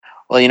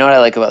Well, you know what I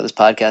like about this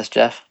podcast,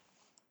 Jeff?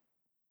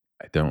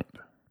 I don't.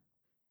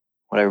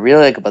 What I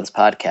really like about this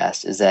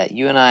podcast is that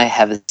you and I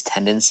have this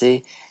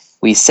tendency,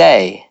 we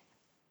say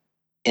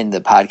in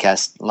the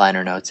podcast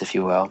liner notes, if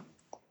you will,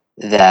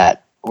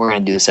 that we're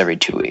going to do this every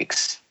 2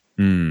 weeks.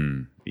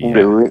 Yeah.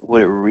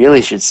 What it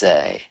really should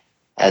say,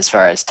 as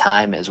far as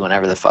time, is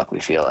whenever the fuck we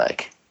feel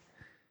like.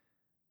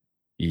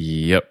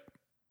 Yep.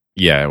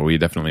 Yeah, we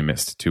definitely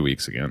missed 2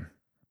 weeks again.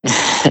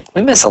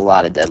 We miss a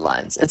lot of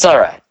deadlines. It's all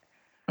right.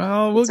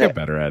 Well, we'll get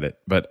better at it.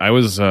 But I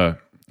was,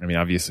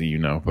 obviously you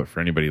know, but for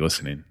anybody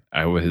listening,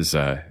 I was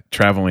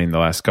traveling the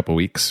last couple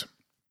weeks,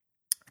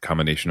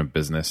 combination of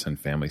business and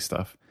family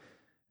stuff.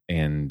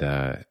 And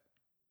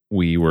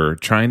we were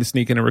trying to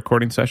sneak in a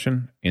recording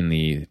session in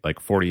the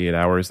 48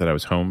 hours that I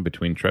was home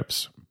between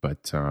trips,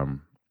 but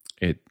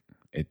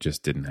it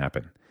just didn't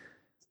happen.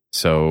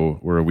 So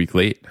we're a week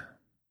late.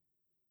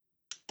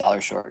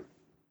 Dollar short.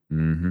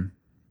 Mm-hmm.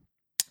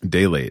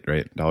 Day late,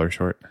 right? Dollar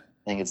short? I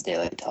think it's day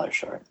late, dollar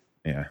short.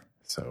 Yeah,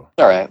 so.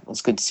 All right.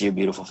 It's good to see your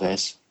beautiful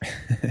face.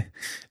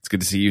 It's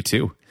good to see you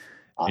too.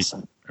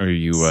 Awesome. Are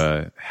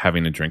you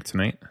having a drink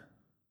tonight?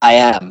 I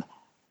am.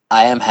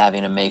 I am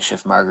having a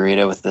makeshift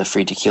margarita with the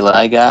free tequila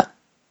I got.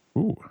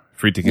 Ooh,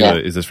 free tequila.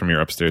 Yeah. Is this from your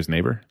upstairs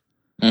neighbor?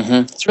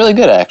 Mm-hmm. It's really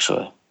good,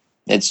 actually.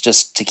 It's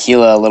just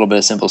tequila, a little bit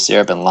of simple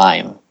syrup, and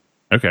lime.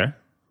 Okay.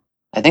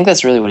 I think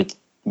that's really what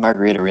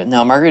margarita.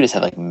 Now, margaritas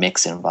have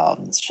mix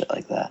involved and shit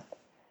like that.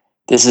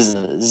 This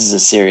is a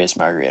serious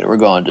margarita. We're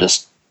going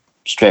just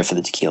straight for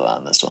the tequila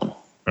on this one.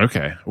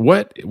 Okay.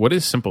 What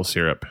is simple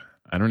syrup?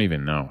 I don't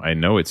even know. I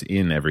know it's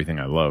in everything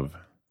I love.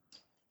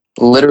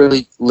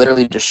 Literally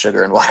just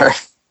sugar and water.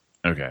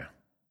 Okay.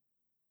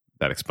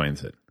 That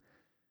explains it.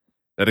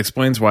 That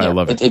explains why I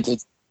love it.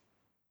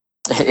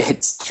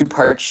 It's 2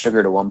 parts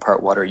sugar to 1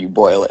 part water. You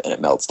boil it and it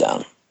melts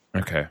down.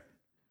 Okay.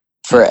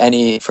 For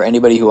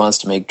anybody who wants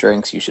to make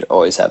drinks, you should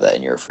always have that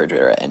in your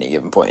refrigerator at any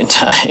given point in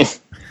time.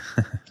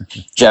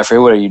 Jeffrey,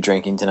 what are you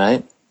drinking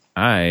tonight?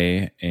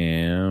 I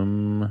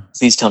am...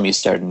 Please tell me you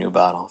started a new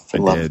bottle.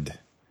 I did.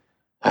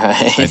 All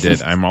right. I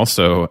did. I'm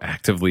also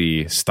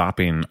actively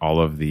stopping all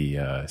of the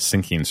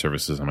syncing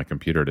services on my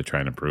computer to try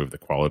and improve the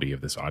quality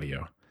of this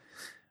audio.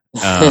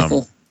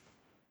 I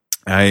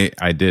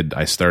did.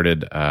 I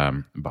started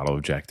a bottle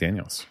of Jack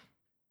Daniels.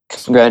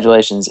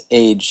 Congratulations.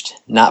 Aged,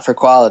 not for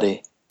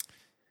quality,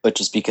 but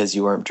just because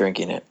you weren't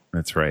drinking it.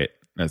 That's right.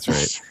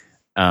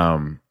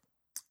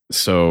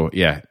 So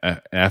yeah,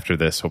 after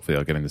this, hopefully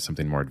I'll get into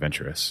something more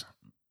adventurous.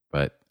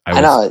 But I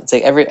know it's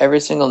like every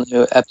single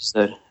new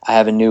episode, I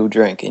have a new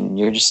drink, and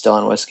you're just still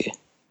on whiskey.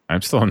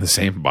 I'm still on the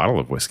same bottle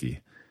of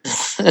whiskey.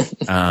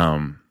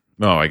 No,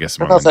 I guess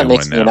I'm I don't know if that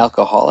makes me now. an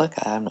alcoholic.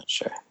 I'm not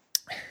sure.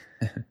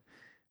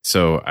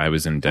 So I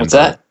was in Denver. What's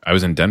that? I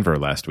was in Denver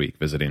last week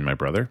visiting my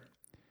brother,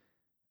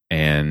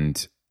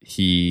 and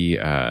he,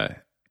 got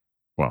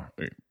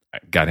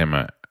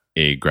him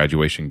a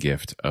graduation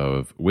gift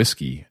of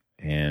whiskey.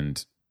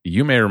 And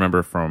you may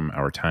remember from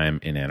our time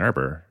in Ann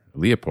Arbor,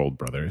 Leopold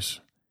Brothers.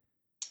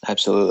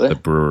 Absolutely. The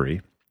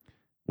brewery,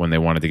 when they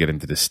wanted to get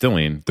into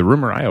distilling, the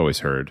rumor I always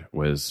heard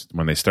was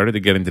when they started to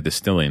get into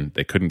distilling,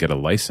 they couldn't get a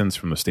license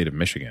from the state of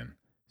Michigan.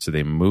 So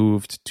they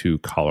moved to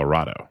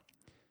Colorado.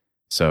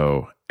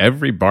 So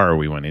every bar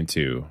we went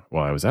into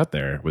while I was out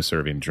there was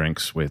serving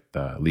drinks with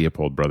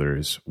Leopold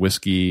Brothers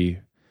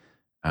whiskey,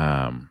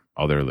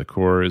 all their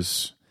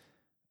liqueurs.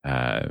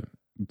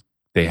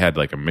 They had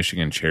a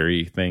Michigan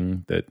cherry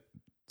thing that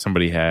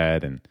somebody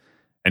had. And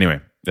anyway,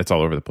 that's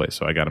all over the place.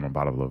 So I got him a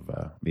bottle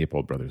of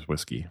Leopold Brothers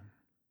whiskey.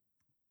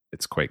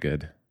 It's quite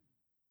good.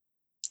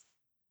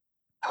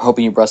 I'm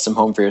hoping you brought some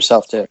home for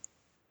yourself, too.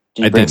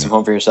 Did you bring didn't. some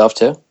home for yourself,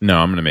 too? No,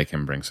 I'm going to make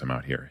him bring some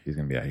out here. He's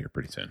going to be out here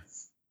pretty soon.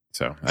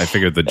 So I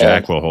figured the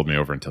Jack will hold me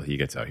over until he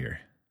gets out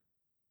here.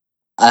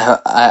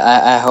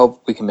 I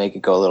hope we can make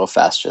it go a little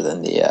faster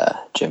than the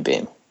Jim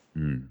Beam.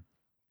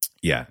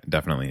 Yeah,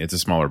 definitely. It's a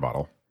smaller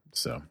bottle,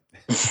 so.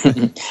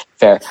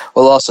 Fair.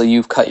 Well, also,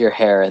 you've cut your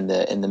hair in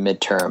the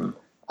midterm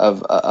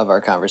of our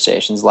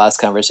conversations. Last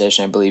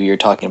conversation, I believe you were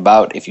talking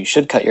about if you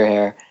should cut your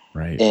hair,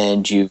 right?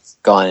 And you've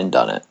gone and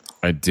done it.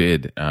 I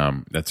did.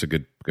 That's a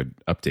good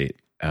update.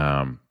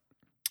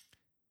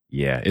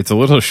 Yeah, it's a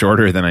little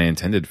shorter than I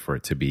intended for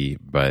it to be,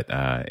 but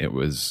it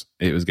was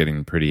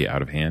getting pretty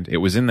out of hand. It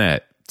was in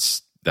that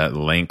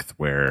length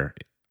where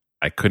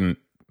I couldn't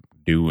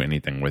do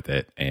anything with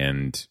it,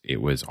 and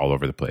it was all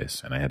over the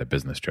place. And I had a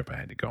business trip I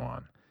had to go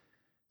on,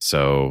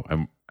 so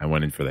I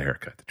went in for the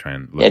haircut to try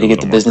and look. To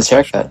get the business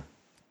haircut.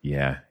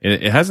 Yeah,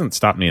 it hasn't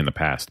stopped me in the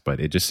past,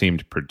 but it just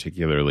seemed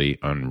particularly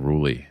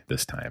unruly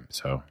this time.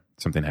 So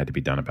something had to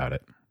be done about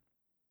it.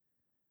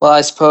 Well,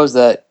 I suppose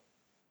that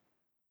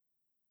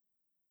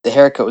the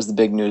haircut was the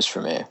big news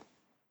for me.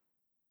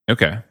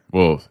 Okay.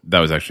 Well, that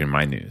was actually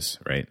my news,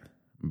 right?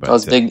 But it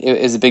was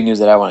the big news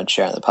that I wanted to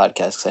share on the podcast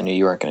because I knew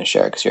you weren't going to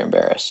share it because you're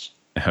embarrassed.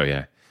 Oh,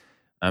 yeah.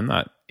 I'm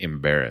not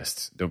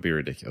embarrassed. Don't be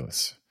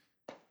ridiculous.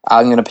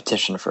 I'm going to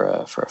petition for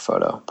a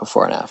photo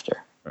before and after.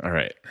 All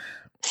right.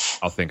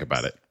 I'll think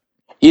about it.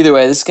 Either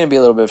way, this is going to be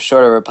a little bit of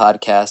shorter of a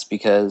podcast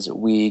because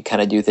we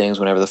kind of do things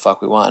whenever the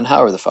fuck we want and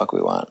however the fuck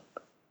we want.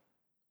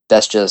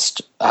 That's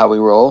just how we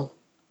roll.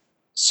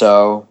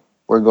 So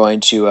we're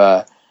going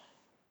to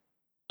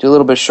do a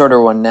little bit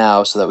shorter one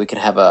now so that we can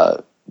have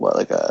a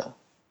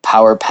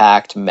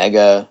power-packed,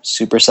 mega,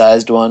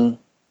 supersized one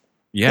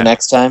the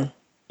next time.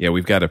 Yeah,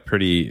 we've got a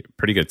pretty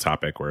good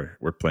topic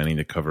we're planning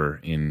to cover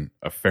in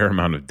a fair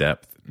amount of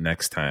depth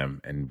next time,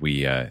 and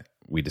we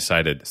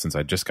decided, since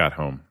I just got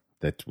home,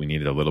 that we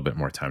needed a little bit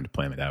more time to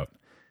plan it out.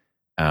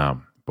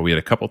 But we had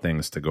a couple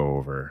things to go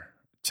over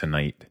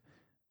tonight.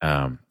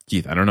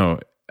 Keith, I don't know.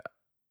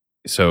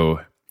 So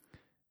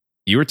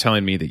you were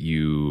telling me that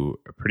you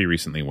pretty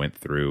recently went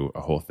through a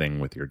whole thing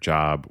with your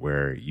job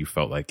where you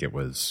felt like it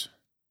was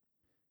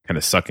kind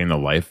of sucking the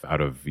life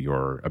out of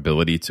your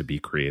ability to be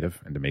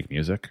creative and to make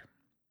music.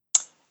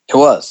 It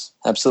was,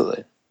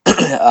 absolutely.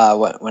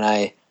 When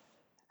I,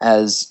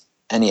 as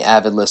any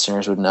avid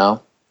listeners would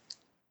know,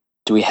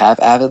 do we have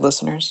avid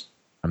listeners?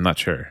 I'm not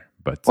sure,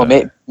 but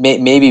well,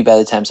 maybe by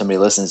the time somebody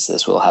listens to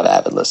this, we'll have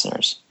avid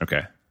listeners.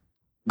 Okay.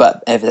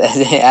 But if an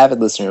avid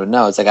listener would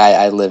know, it's like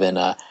I live in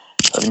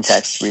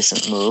Texas.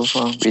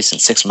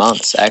 Recent 6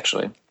 months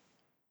actually.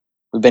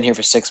 We've been here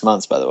for 6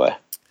 months, by the way.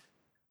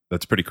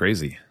 That's pretty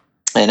crazy.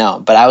 I know,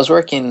 but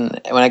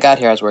when I got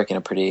here, I was working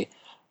a pretty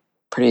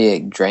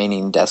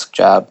draining desk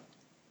job,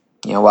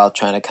 while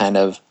trying to kind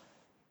of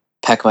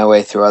peck my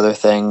way through other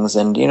things,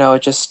 and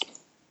it just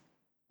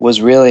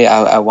was really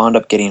I wound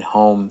up getting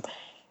home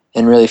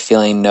and really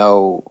feeling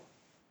no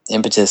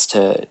impetus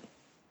to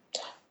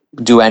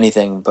do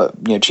anything but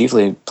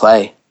chiefly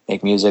play,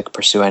 make music,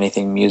 pursue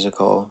anything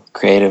musical,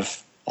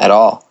 creative at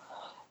all.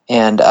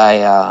 And I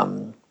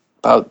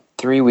about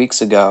 4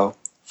 weeks ago,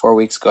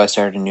 I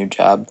started a new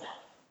job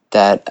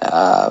that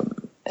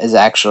is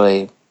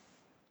actually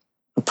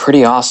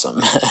pretty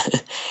awesome.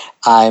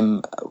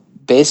 I'm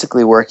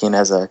basically working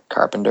as a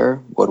carpenter,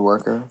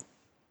 woodworker,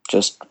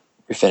 just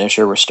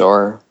refinisher,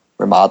 restorer,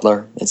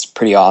 remodeler. It's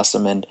pretty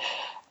awesome. And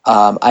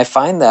I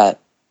find that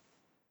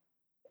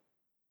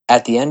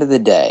at the end of the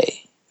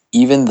day,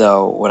 even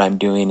though what I'm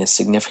doing is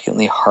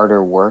significantly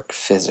harder work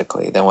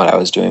physically than what I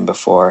was doing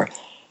before,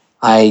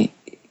 I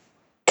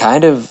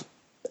kind of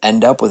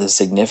end up with a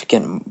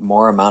significant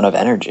more amount of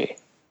energy,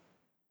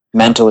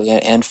 mentally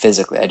and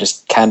physically. I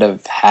just kind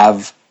of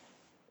have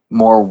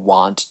more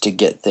want to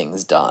get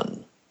things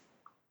done.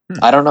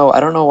 I don't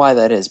know why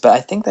that is, but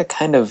I think that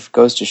kind of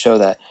goes to show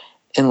that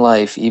in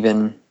life,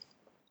 even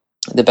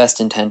the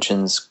best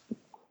intentions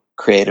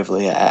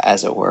creatively,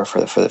 as it were,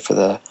 for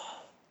the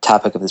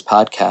topic of this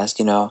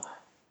podcast,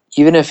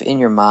 even if in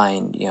your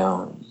mind,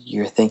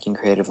 you're thinking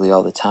creatively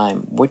all the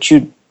time, what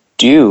you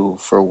do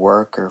for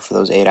work or for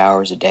those 8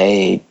 hours a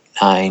day,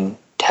 9,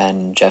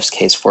 10, Jeff's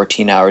case,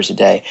 14 hours a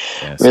day,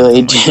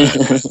 really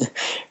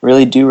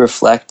do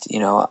reflect,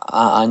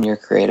 on your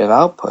creative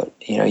output.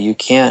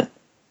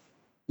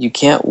 You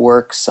can't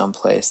work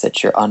someplace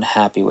that you're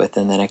unhappy with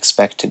and then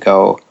expect to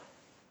go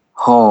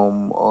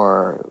home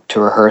or to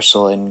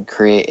rehearsal and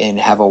create and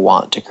have a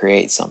want to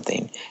create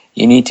something.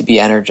 You need to be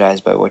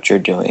energized by what you're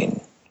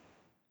doing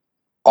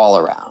all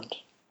around,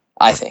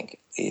 I think, at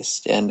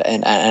least. And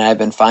I've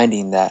been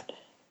finding that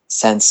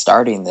since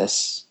starting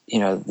this,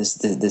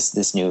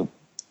 this new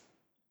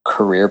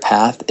career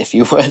path, if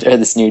you would, or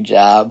this new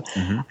job,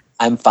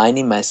 I'm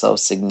finding myself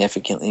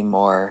significantly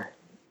more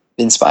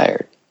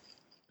inspired.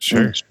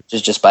 Sure.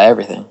 Just by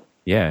everything.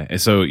 Yeah. And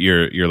so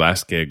your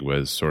last gig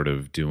was sort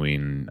of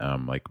doing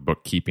like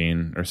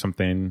bookkeeping or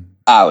something?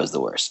 I was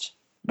the worst.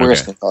 We're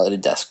just going to call it a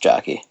desk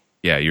jockey.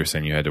 Yeah, you were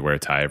saying you had to wear a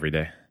tie every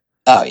day?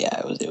 Oh,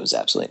 yeah. It was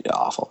absolutely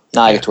awful.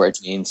 Now I get to wear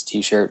jeans,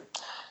 t-shirt,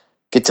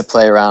 get to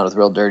play around with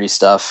real dirty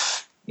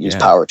stuff, use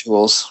power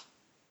tools.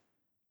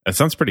 That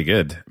sounds pretty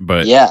good.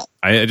 But yeah,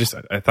 I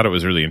thought it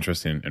was really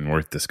interesting and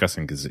worth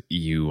discussing because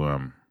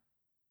you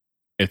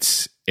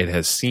it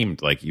has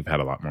seemed like you've had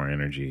a lot more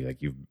energy,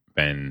 like you've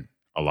been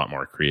a lot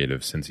more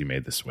creative since you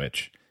made the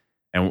switch.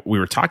 And we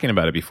were talking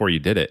about it before you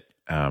did it,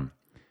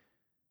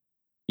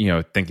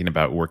 thinking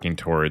about working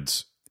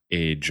towards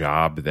a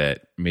job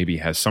that maybe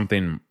has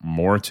something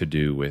more to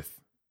do with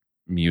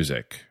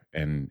music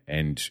and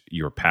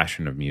your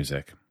passion of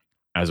music,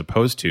 as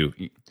opposed to,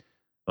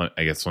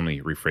 I guess, let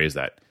me rephrase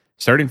that,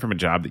 starting from a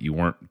job that you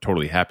weren't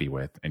totally happy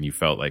with and you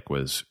felt like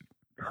was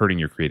hurting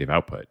your creative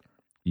output.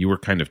 You were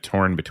kind of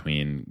torn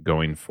between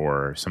going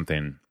for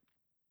something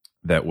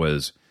that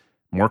was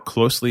more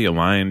closely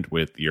aligned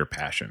with your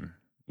passion,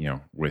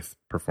 with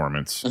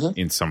performance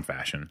in some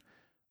fashion,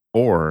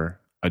 or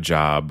a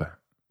job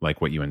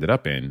like what you ended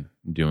up in,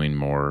 doing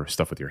more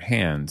stuff with your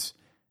hands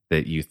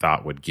that you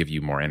thought would give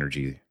you more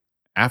energy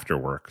after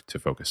work to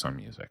focus on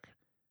music.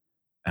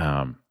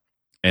 And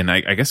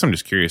I guess I'm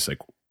just curious, like,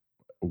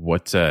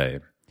 what?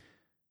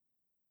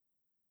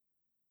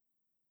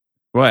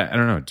 Well, I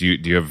don't know. Do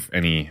you have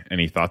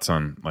any thoughts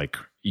on, like,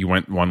 you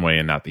went one way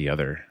and not the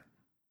other?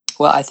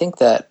 Well, I think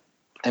that,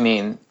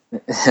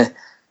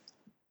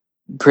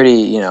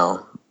 pretty,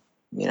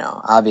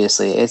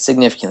 obviously it's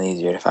significantly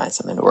easier to find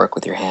something to work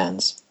with your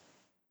hands.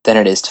 than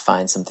it is to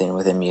find something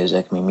within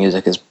music. I mean,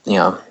 music is,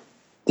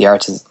 the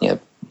arts is,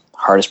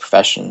 hardest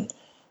profession in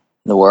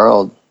the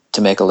world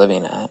to make a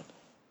living at,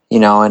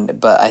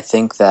 but I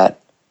think that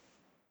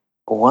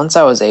once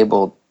I was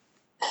able,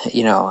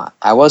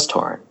 I was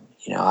torn.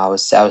 I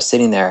was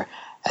sitting there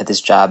at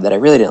this job that I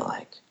really didn't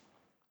like,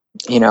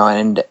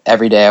 and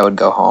every day I would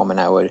go home and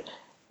I would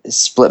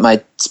split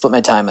my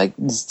time like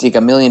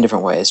a million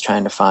different ways,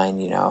 trying to find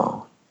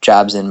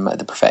jobs in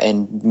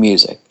in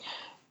music,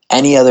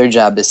 any other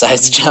job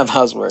besides the job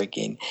I was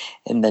working,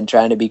 and then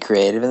trying to be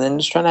creative, and then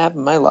just trying to have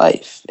my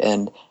life.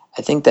 And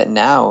I think that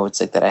now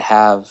it's like that I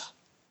have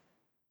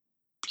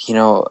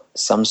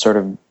some sort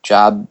of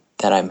job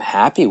that I'm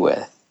happy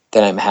with,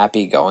 that I'm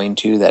happy going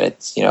to, that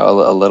it's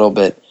a little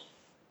bit,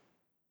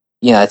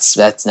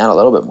 that's not a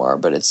little bit more,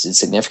 but it's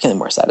significantly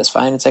more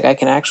satisfying. It's like I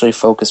can actually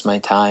focus my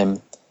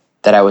time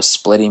that I was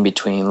splitting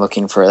between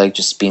looking for like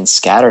just being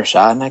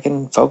scattershot, and I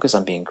can focus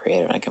on being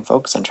creative, and I can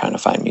focus on trying to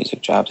find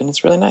music jobs, and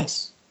it's really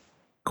nice.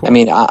 Cool. I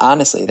mean,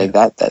 honestly, like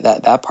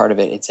that part of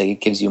it, it's like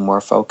it gives you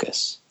more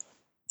focus,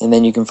 and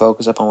then you can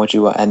focus upon what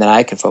you want, and then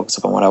I can focus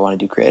upon what I want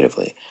to do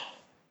creatively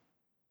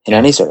in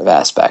any sort of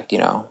aspect,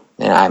 And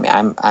I mean,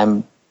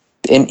 I'm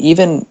and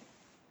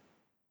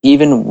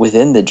even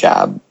within the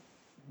job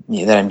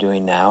that I'm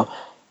doing now,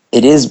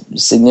 it is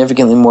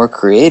significantly more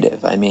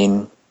creative. I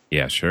mean,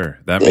 yeah, sure,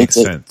 that makes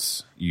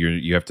sense.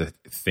 You have to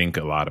think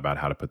a lot about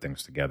how to put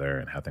things together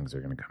and how things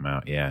are going to come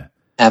out. Yeah,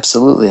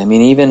 absolutely. I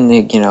mean, even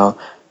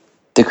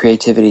the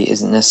creativity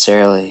isn't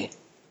necessarily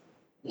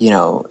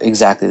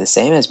exactly the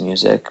same as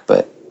music,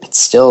 but it's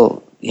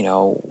still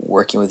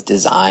working with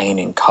design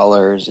and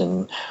colors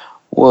and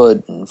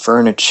wood and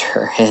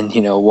furniture and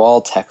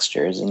wall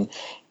textures, and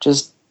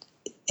just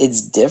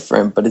it's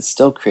different, but it's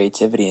still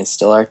creativity and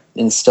still art,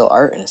 and it's still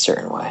art in a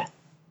certain way.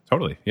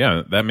 Totally.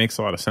 Yeah, that makes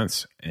a lot of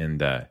sense.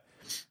 And I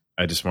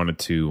just wanted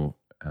to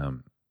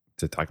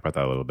talk about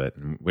that a little bit.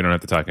 And we don't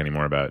have to talk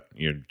anymore about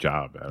your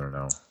job. I don't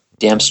know.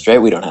 Damn straight,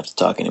 we don't have to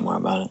talk anymore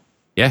about it.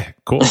 Yeah,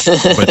 cool.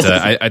 But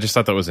I just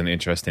thought that was an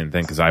interesting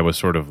thing, because I was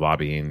sort of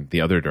lobbying the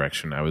other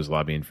direction. I was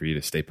lobbying for you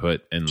to stay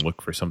put and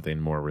look for something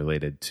more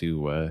related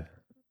to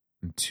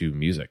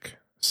music.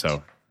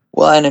 So,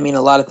 well, and I mean,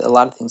 a lot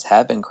of things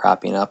have been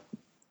cropping up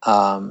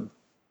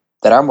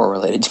that are more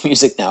related to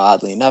music now.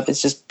 Oddly enough,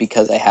 it's just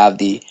because I have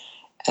the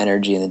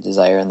energy and the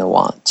desire and the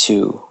want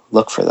to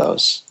look for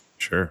those.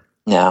 Sure.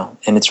 Now,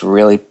 and it's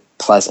really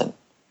pleasant.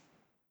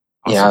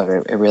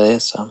 Awesome. It really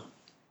is. So,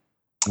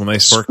 well,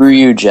 nice work. Screw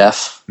you,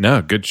 Jeff.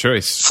 No, good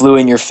choice. Flew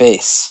in your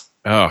face.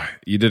 Oh,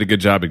 you did a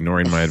good job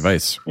ignoring my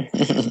advice.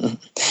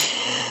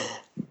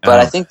 But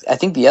I think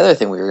the other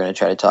thing we were going to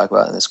try to talk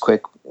about in this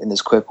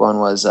quick one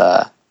was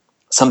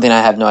something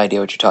I have no idea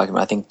what you're talking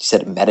about. I think you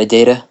said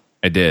metadata.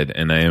 I did,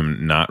 and I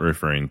am not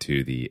referring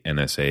to the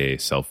NSA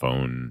cell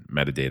phone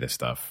metadata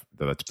stuff.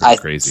 That's pretty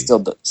crazy.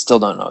 Still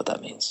don't know what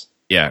that means.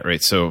 Yeah,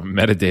 right. So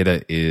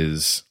metadata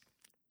is,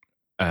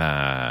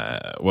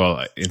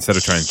 well, instead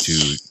of trying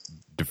to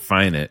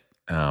define it,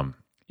 in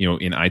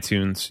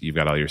iTunes, you've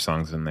got all your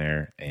songs in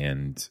there,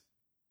 and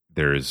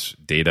there's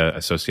data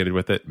associated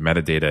with it.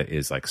 Metadata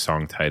is like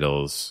song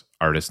titles,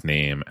 artist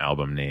name,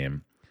 album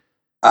name,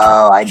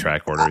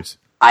 track orders.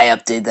 I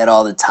update that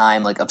all the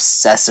time, like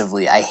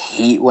obsessively. I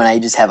hate when I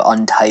just have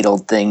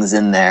untitled things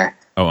in there.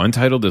 Oh,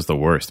 untitled is the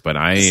worst, but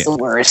it's the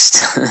worst.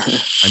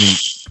 I mean,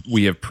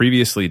 we have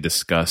previously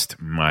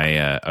discussed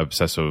my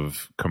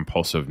obsessive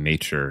compulsive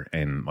nature,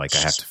 and like I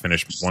have to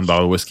finish one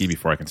bottle of whiskey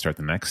before I can start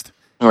the next.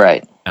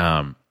 Right.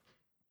 I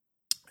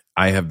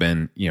have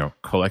been,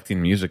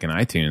 collecting music in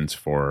iTunes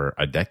for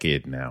a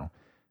decade now,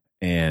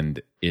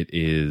 and it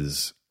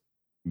is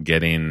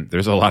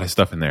there's a lot of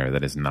stuff in there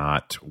that is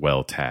not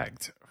well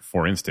tagged.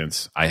 For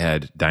instance, I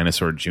had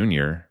Dinosaur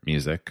Jr.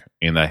 music,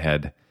 and I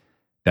had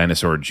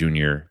Dinosaur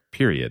Jr.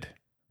 period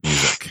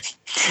music.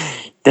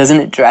 Doesn't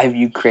it drive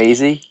you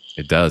crazy?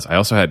 It does. I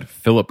also had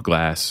Philip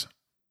Glass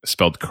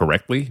spelled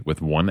correctly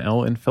with one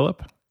L in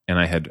Philip, and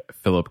I had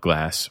Philip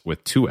Glass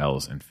with two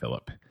L's in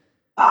Philip.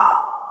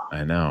 Oh,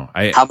 I know.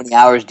 How many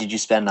hours did you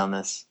spend on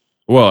this?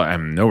 Well,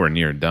 I'm nowhere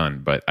near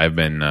done, but I've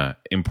been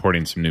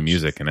importing some new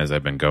music, and as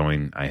I've been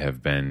going, I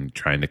have been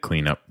trying to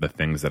clean up the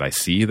things that I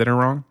see that are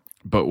wrong.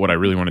 But what I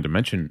really wanted to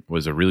mention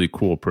was a really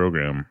cool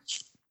program.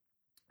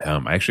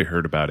 I actually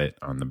heard about it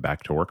on the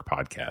Back to Work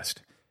podcast,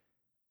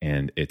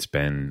 and it's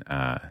been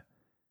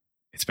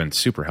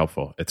super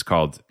helpful. It's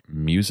called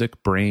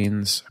Music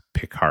Brains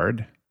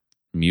Picard.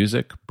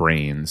 Music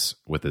Brains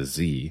with a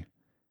Z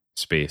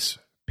space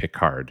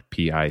Picard,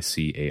 Picard.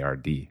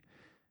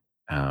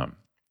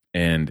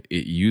 And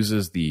it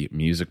uses the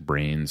Music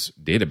Brains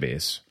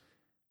database,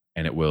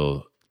 and it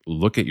will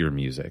look at your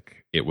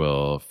music. It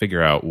will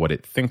figure out what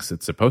it thinks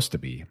it's supposed to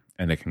be,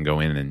 and it can go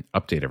in and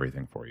update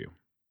everything for you.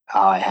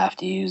 Oh, I have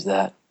to use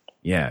that.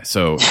 Yeah.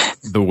 So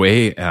the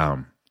way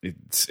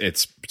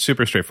it's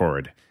super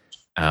straightforward.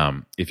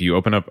 If you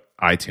open up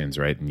iTunes,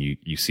 right, and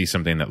you see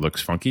something that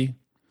looks funky,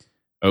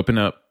 open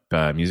up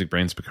Music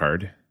Brains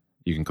Picard.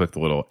 You can click the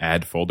little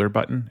add folder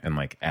button and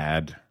like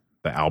add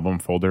the album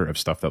folder of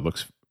stuff that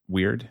looks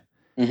weird.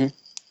 Mm-hmm.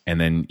 And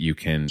then you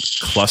can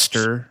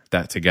cluster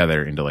that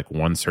together into like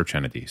one search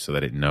entity so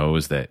that it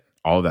knows that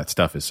all of that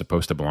stuff is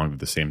supposed to belong to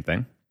the same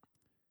thing.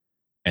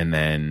 And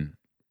then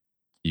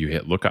you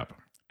hit lookup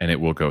and it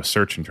will go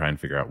search and try and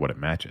figure out what it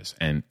matches.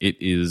 And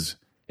it is,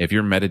 if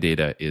your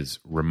metadata is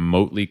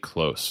remotely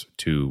close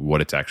to what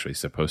it's actually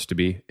supposed to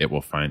be, it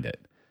will find it.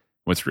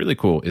 What's really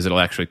cool is it'll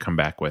actually come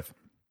back with,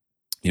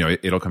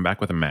 it'll come back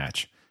with a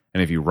match.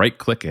 And if you right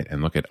click it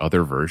and look at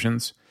other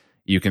versions,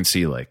 you can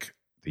see like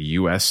the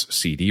US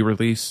CD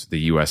release, the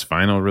US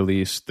vinyl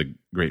release, the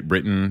Great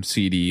Britain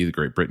CD, the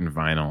Great Britain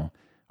vinyl,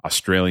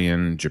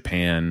 Australian,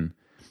 Japan,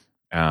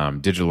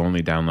 digital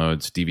only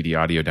downloads, DVD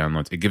audio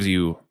downloads.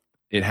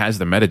 It has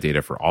the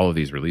metadata for all of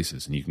these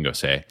releases. And you can go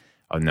say,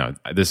 oh no,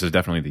 this is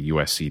definitely the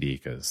US CD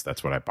because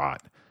that's what I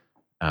bought.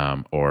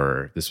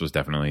 Or this was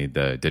definitely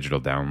the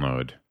digital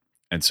download.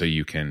 And so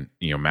you can,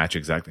 match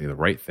exactly the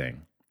right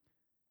thing,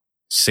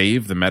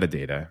 save the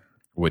metadata,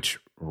 which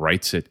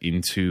writes it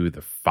into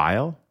the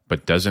file,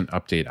 but doesn't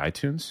update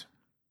iTunes.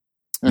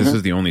 This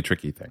is the only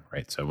tricky thing,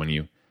 right? So when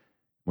you're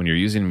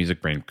using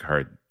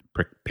MusicBrainz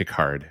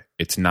Picard,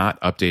 it's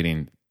not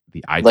updating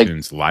the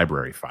iTunes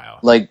library file.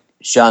 Like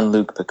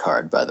Jean-Luc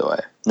Picard, by the way.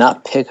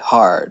 Not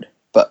Picard,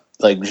 but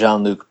like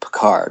Jean-Luc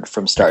Picard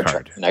from Star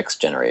Trek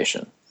Next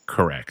Generation.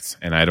 Correct.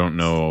 And I don't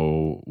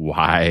know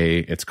why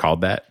it's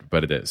called that,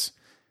 but it is.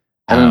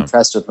 I'm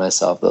impressed with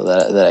myself, though,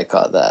 that I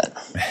caught that.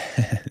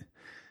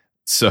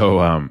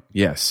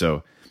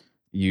 So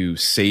you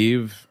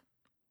save,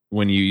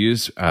 when you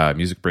use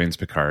MusicBrainz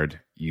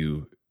Picard,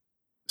 you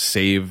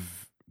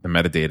save the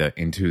metadata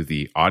into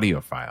the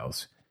audio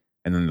files.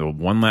 And then the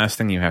one last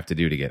thing you have to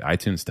do to get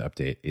iTunes to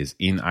update is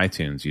in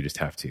iTunes, you just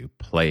have to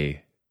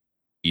play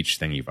each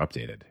thing you've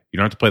updated. You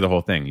don't have to play the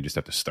whole thing. You just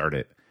have to start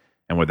it.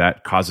 And what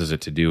that causes it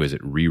to do is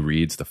it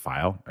rereads the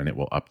file and it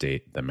will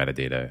update the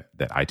metadata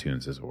that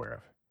iTunes is aware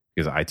of.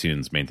 Because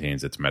iTunes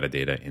maintains its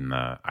metadata in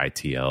the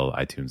ITL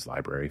iTunes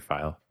library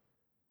file.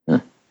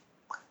 Well,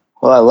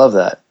 I love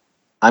that.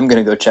 I'm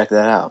going to go check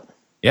that out.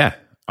 Yeah.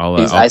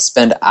 I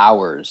spend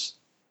hours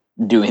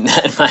doing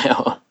that in my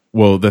own.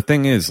 Well, the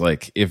thing is,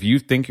 like, if you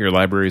think your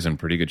library is in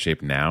pretty good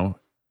shape now,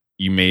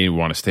 you may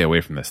want to stay away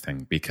from this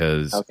thing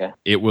because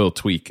it will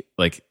tweak.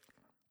 Like,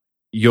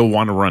 you'll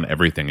want to run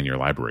everything in your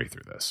library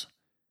through this.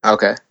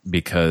 Okay.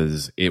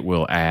 Because it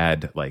will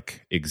add,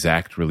 like,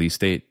 exact release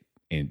date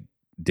in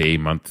day,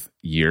 month,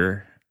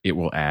 year. It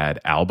will add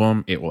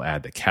album. It will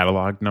add the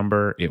catalog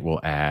number. It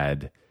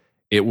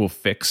will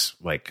fix,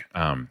 like,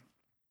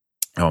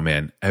 oh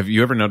man, have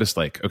you ever noticed,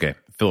 like, okay,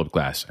 Philip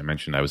Glass, I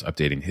mentioned I was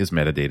updating his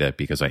metadata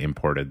because I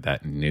imported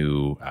that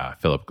new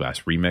Philip Glass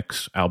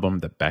remix album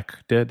that Beck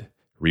did,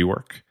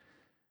 rework.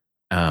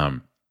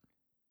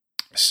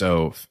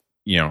 So,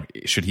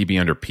 should he be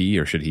under P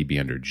or should he be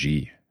under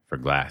G for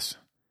Glass?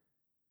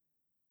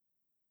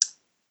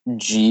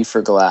 G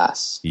for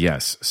Glass.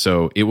 Yes.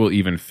 So it will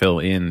even fill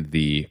in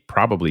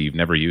probably you've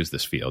never used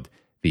this field,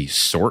 the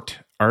sort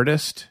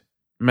artist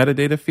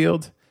metadata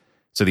field.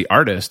 So the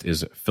artist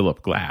is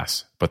Philip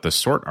Glass, but the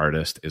sort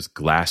artist is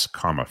Glass,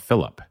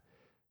 Philip.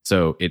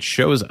 So it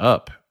shows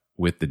up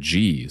with the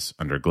G's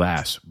under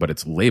Glass, but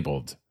it's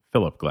labeled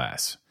Philip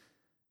Glass.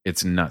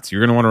 It's nuts.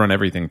 You're going to want to run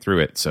everything through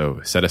it.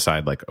 So set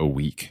aside like a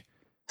week.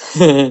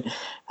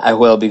 I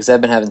will, because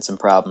I've been having some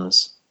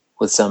problems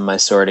with some of my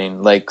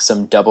sorting, like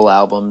some double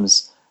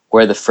albums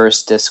where the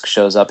first disc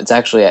shows up.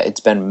 It's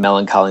been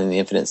Melancholy and the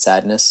Infinite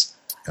Sadness.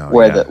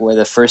 Where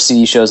the first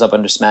CD shows up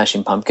under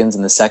Smashing Pumpkins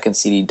and the second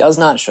CD does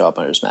not show up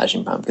under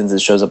Smashing Pumpkins.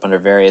 It shows up under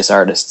various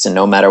artists, and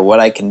no matter what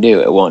I can do,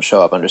 it won't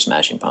show up under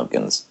Smashing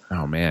Pumpkins.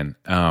 Oh man,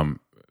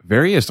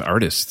 various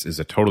artists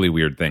is a totally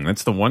weird thing.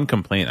 That's the one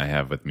complaint I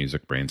have with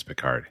MusicBrainz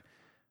Picard.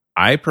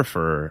 I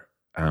prefer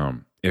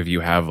if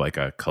you have like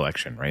a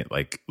collection, right?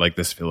 Like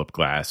this Philip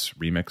Glass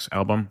remix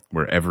album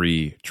where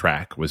every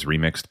track was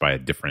remixed by a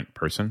different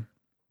person.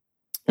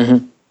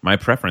 Mm-hmm. My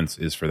preference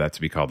is for that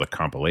to be called a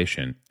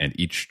compilation and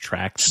each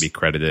track to be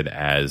credited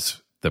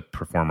as the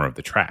performer of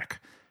the track.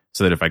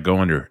 So that if I go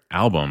under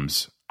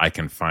albums, I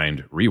can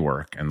find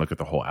rework and look at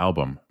the whole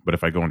album. But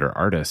if I go under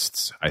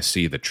artists, I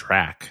see the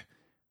track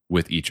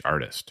with each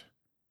artist,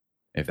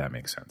 if that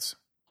makes sense.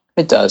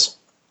 It does.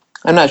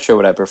 I'm not sure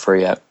what I prefer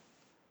yet.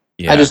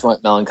 Yeah. I just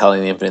want Melancholy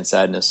and the Infinite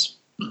Sadness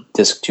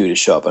Disc 2 to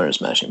show up under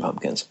Smashing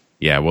Pumpkins.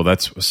 Yeah, well,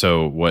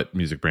 so what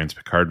MusicBrainz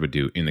Picard would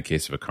do in the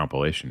case of a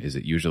compilation is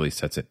it usually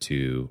sets it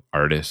to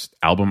artist.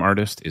 Album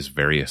artist is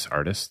various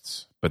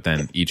artists, but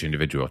then each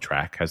individual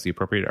track has the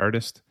appropriate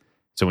artist.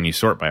 So when you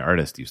sort by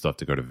artist, you still have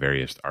to go to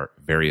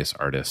various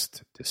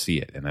artists to see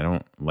it, and I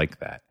don't like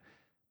that.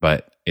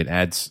 But it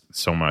adds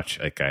so much.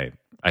 Like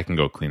I can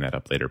go clean that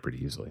up later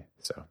pretty easily.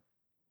 So,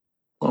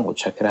 well, we'll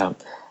check it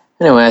out.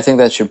 Anyway, I think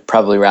that should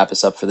probably wrap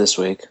us up for this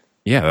week.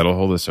 Yeah, that'll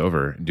hold us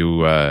over.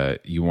 Do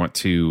you want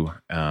to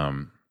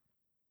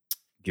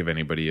give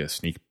anybody a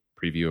sneak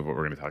preview of what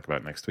we're going to talk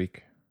about next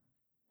week?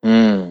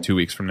 2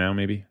 weeks from now,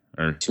 maybe?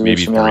 Or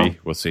maybe 3. Now.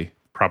 We'll see.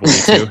 Probably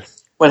 2.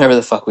 Whenever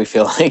the fuck we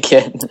feel like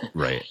it.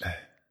 Right.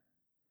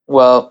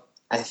 Well,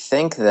 I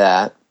think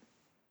that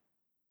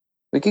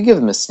We could give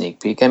them a sneak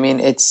peek. I mean,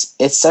 it's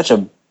such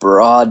a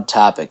broad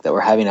topic that we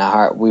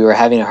were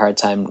having a hard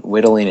time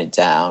whittling it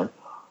down.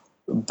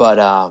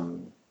 But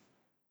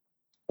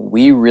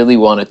we really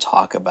want to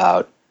talk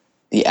about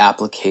the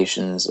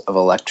applications of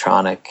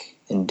electronic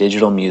and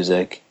digital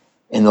music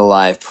in the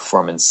live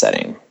performance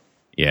setting.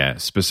 Yeah,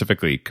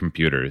 specifically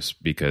computers,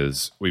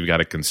 because we've got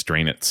to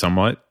constrain it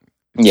somewhat.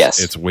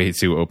 Yes. It's way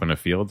too open a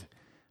field.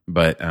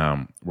 But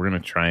we're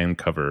going to try and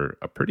cover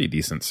a pretty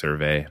decent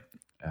survey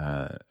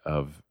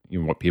of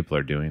what people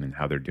are doing and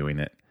how they're doing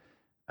it.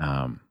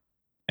 And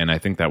I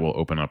think that will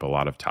open up a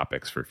lot of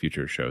topics for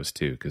future shows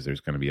too, because there's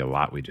going to be a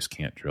lot we just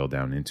can't drill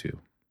down into.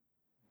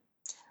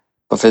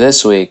 But for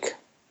this week,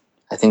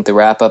 I think the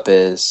wrap up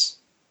is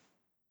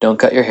don't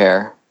cut your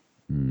hair,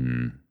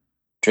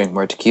 drink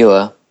more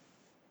tequila,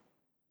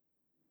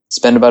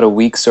 spend about a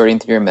week sorting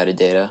through your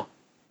metadata.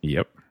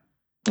 Yep.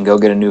 And go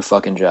get a new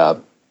fucking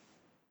job.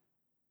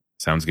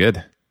 Sounds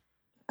good.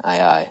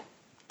 Aye.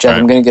 Jeff, right.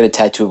 I'm going to get a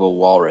tattoo of a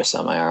walrus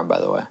on my arm, by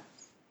the way.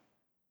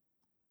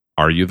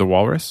 Are you the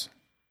walrus?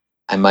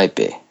 I might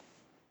be.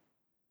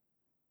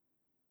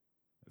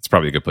 It's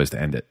probably a good place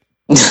to end it.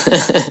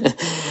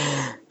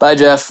 Bye,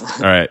 Jeff.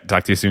 All right.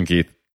 Talk to you soon, Keith.